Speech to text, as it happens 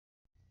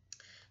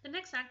The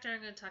next actor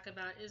I'm going to talk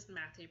about is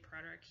Matthew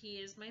Broderick.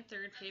 He is my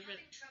third favorite.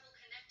 I'm having trouble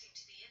connecting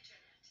to the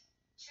internet.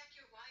 Check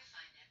your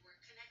Wi-Fi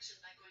network connection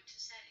by going to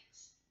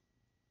settings.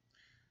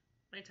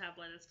 My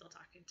tablet is still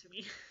talking to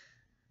me.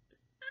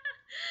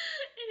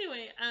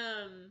 Anyway,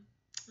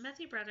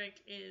 Matthew Broderick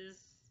is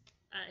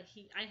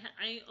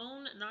I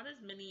own not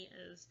as many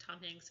as Tom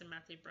Hanks and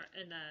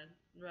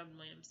Robin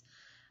Williams.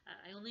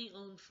 I only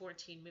own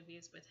 14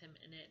 movies with him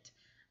in it.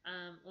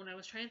 When I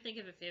was trying to think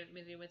of a favorite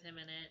movie with him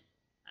in it,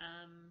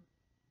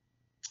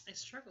 I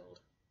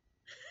struggled.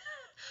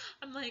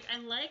 I'm like, I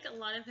like a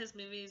lot of his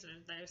movies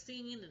that I've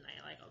seen, and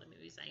I like all the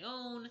movies I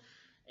own.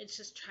 It's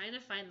just trying to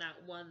find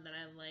that one that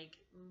I like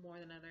more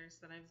than others,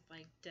 that I've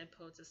like Dead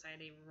Poet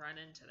Society run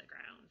into the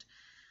ground,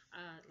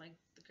 like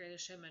The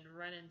Greatest Showman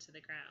run into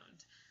the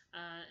ground,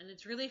 and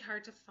it's really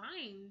hard to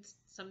find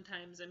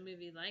sometimes a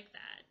movie like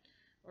that,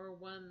 or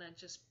one that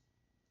just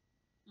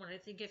when I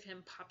think of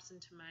him pops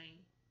into my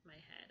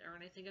head, or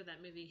when I think of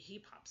that movie, he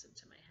pops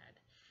into my head.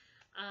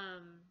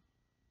 Um,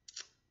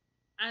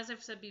 as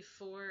I've said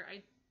before,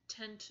 I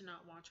tend to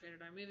not watch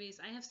rated R movies.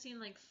 I have seen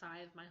like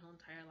 5 my whole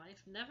entire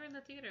life. Never in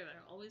the theater,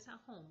 they're always at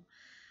home.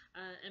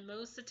 And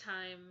most of the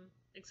time,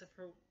 except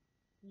for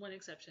one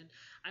exception,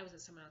 I was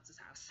at someone else's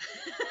house.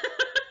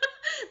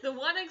 The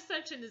one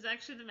exception is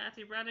actually the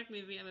Matthew Broderick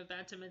movie I'm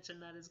about to mention,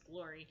 that is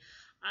Glory.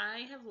 I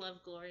have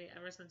loved Glory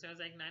ever since I was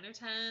like 9 or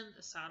 10. I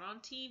saw it on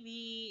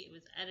TV, it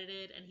was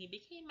edited, and he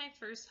became my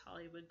first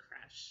Hollywood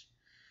crush.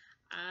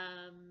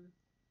 Um,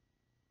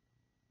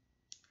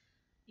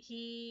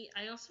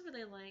 I also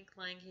really like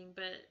Lion King,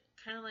 but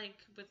kind of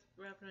like with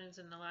Revenants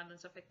and Aladdin and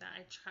stuff like that,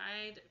 I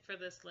tried for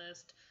this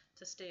list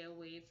to stay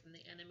away from the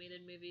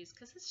animated movies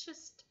because it's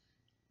just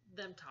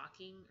them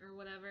talking or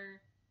whatever.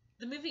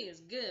 The movie is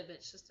good, but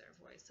it's just their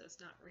voice, so it's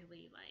not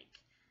really like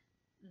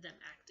them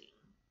acting.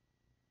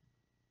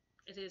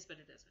 It is, but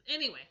it isn't.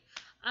 Anyway,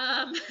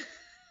 um,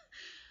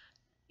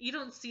 you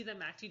don't see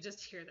them act, you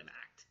just hear them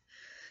act.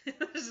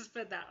 Let's just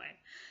put it that way.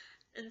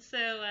 And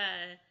so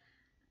I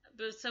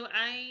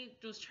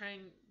was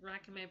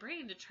racking my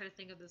brain to try to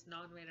think of this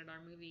non-rated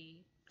R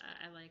movie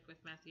I like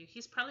with Matthew.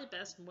 He's probably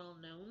best well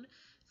known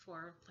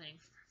for playing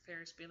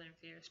Ferris Bueller and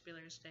Ferris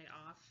Bueller's Day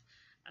Off.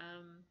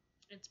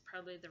 It's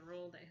probably the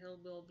role that he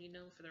will be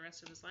known for the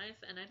rest of his life,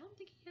 and I don't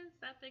think he has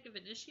that big of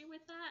an issue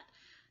with that.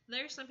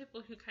 There are some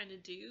people who kind of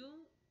do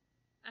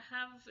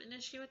have an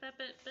issue with that,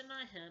 but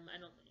not him.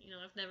 I don't,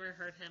 I've never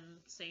heard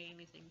him say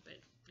anything, but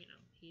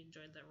he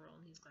enjoyed that role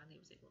and he's glad he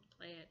was able to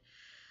play it.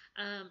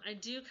 I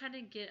do kind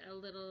of get a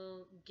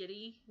little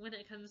giddy when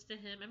it comes to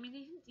him. I mean,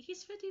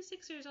 he's 56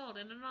 years old,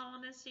 and in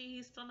all honesty,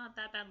 he's still not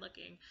that bad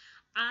looking.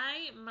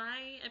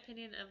 My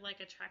opinion of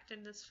like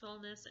attractiveness,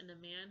 fullness in a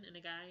man and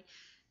a guy,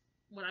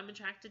 what I'm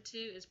attracted to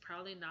is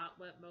probably not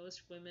what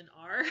most women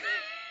are. But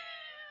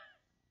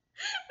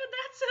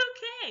that's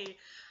okay.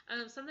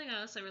 Something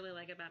else I really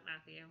like about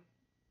Matthew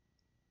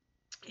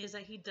is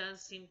that he does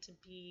seem to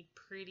be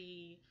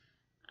pretty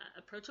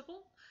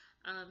approachable.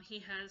 He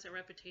has a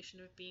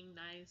reputation of being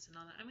nice and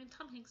all that. I mean,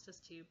 Tom Hanks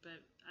does too,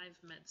 but I've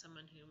met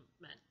someone who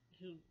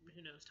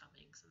knows Tom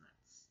Hanks, and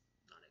that's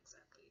not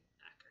exactly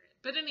accurate.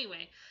 But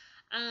anyway,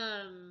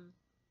 and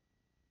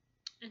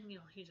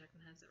Hugh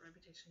Jackman has that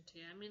reputation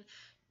too. I mean,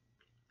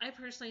 I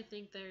personally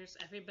think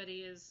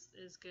everybody is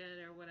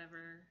good or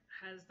whatever,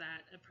 has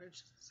that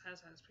approach,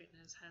 has that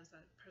sweetness, has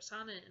that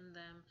persona in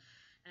them,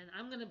 and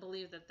I'm gonna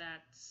believe that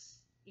that's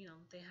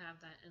they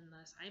have that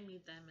unless I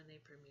meet them and they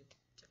prove me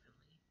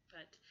differently.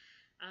 But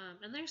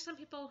and there's some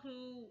people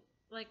who,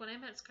 like when I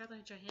met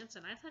Scarlett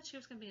Johansson, I thought she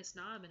was gonna be a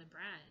snob and a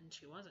brat, and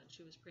she wasn't.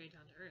 She was pretty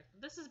down to earth.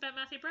 This is about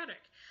Matthew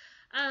Broderick.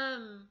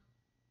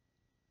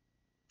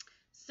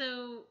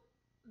 So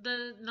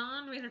the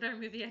non-rated R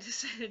movie I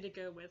decided to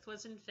go with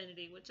was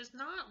Infinity, which is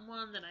not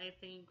one that I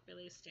think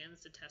really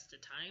stands the test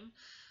of time,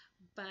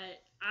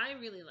 but I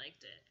really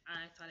liked it.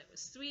 I thought it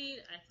was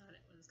sweet. I thought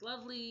it was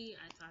lovely.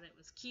 I thought it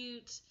was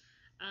cute.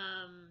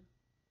 I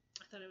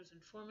thought it was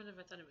informative.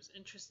 I thought it was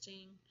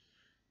interesting.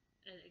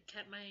 It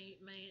kept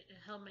it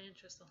held my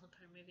interest the whole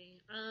entire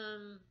movie.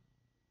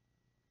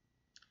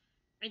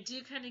 I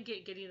do kind of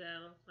get giddy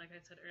though, like I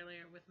said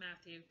earlier with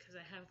Matthew, because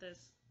I have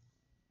this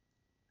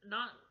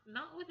not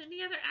with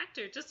any other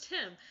actor, just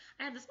him.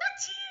 I had this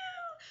Matthew.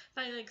 If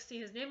I like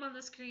see his name on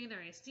the screen, or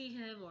I see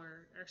him,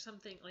 or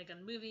something like a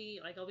movie,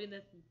 like I'll be in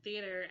the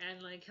theater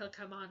and like he'll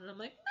come on, and I'm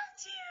like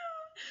Matthew.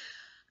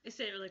 I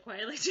say it really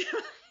quietly to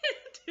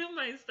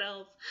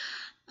myself.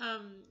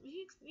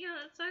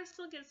 So I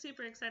still get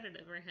super excited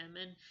over him,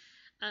 and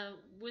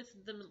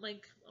with the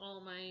like all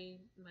my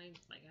like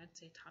I'd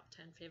say top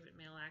 10 favorite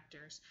male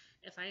actors,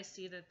 if I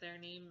see that their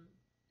name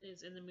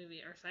is in the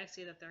movie, or if I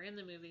see that they're in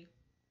the movie,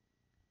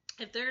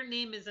 if their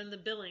name is in the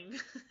billing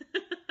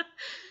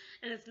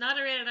and it's not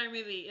a rated R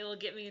movie, it will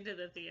get me into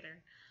the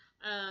theater.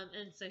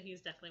 And so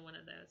he's definitely one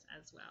of those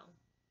as well.